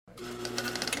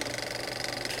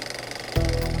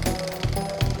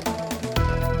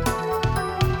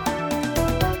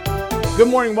Good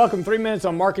morning. Welcome. 3 minutes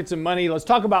on markets and money. Let's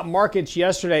talk about markets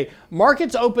yesterday.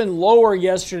 Markets opened lower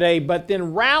yesterday, but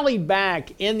then rallied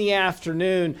back in the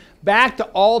afternoon, back to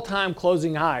all-time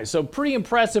closing highs. So pretty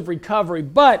impressive recovery,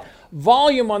 but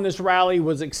volume on this rally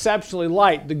was exceptionally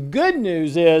light. The good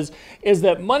news is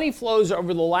that money flows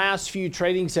over the last few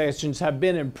trading sessions have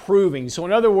been improving. So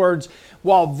in other words,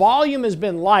 while volume has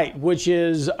been light, which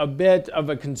is a bit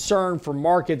of a concern for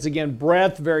markets, again,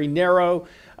 breadth very narrow.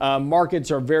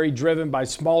 Markets are very driven by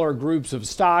smaller groups of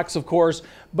stocks, of course,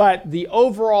 but the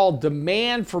overall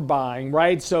demand for buying,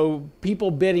 right? So people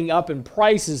bidding up in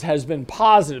prices has been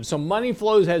positive. So money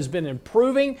flows has been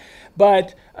improving,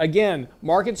 but again,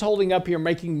 markets holding up here,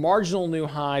 making marginal new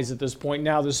highs at this point.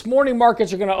 Now, this morning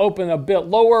markets are going to open a bit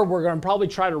lower. We're going to probably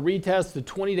try to retest the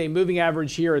 20-day moving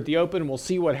average here at the open. We'll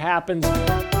see what happens.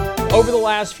 Over the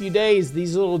last few days,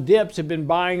 these little dips have been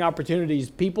buying opportunities.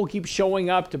 People keep showing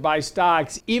up to buy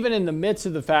stocks, even in the midst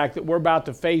of the fact that we're about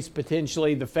to face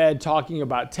potentially the Fed talking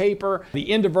about taper,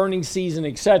 the end of earnings season,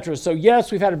 etc. So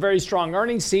yes, we've had a very strong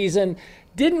earnings season.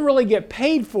 Didn't really get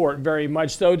paid for it very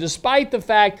much, though, despite the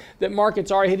fact that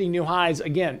markets are hitting new highs.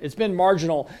 Again, it's been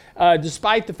marginal,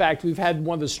 despite the fact we've had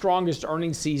one of the strongest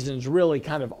earnings seasons really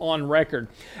kind of on record.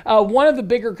 One of the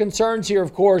bigger concerns here,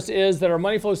 of course, is that our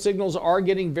money flow signals are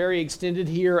getting very extended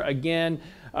here again.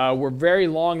 We're very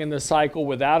long in the cycle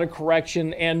without a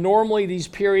correction, and normally these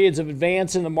periods of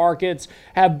advance in the markets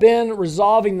have been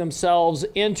resolving themselves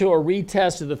into a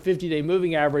retest of the 50-day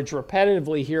moving average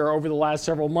repetitively here over the last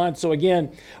several months. So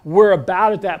again, we're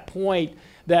about at that point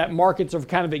that markets have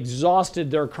kind of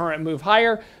exhausted their current move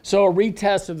higher. So a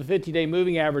retest of the 50-day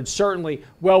moving average certainly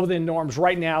well within norms.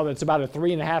 Right now, that's about a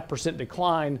 3.5%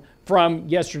 decline from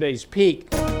yesterday's peak.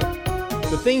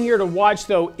 The thing here to watch,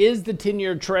 though, is the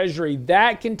 10-year Treasury.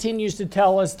 That continues to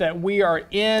tell us that we are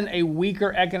in a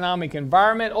weaker economic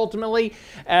environment, ultimately,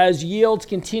 as yields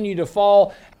continue to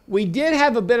fall. We did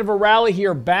have a bit of a rally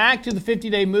here back to the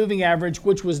 50-day moving average,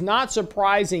 which was not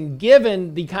surprising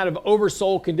given the kind of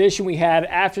oversold condition we had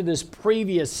after this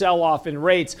previous sell-off in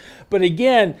rates. But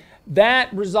again,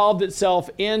 that resolved itself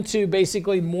into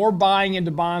basically more buying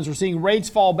into bonds. We're seeing rates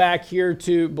fall back here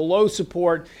to below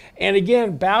support. And again,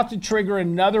 about to trigger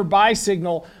another buy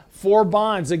signal for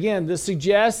bonds. Again, this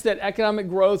suggests that economic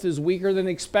growth is weaker than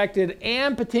expected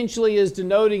and potentially is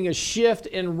denoting a shift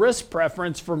in risk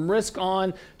preference from risk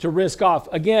on to risk off.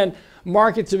 Again,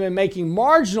 markets have been making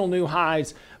marginal new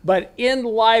highs, but in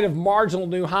light of marginal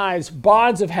new highs,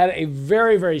 bonds have had a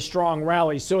very, very strong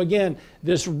rally. So again,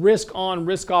 this risk on,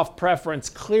 risk off preference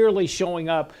clearly showing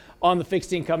up on the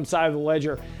fixed income side of the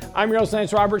ledger. I'm your host,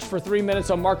 Lance Roberts, for 3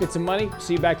 minutes on markets and money.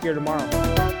 See you back here tomorrow.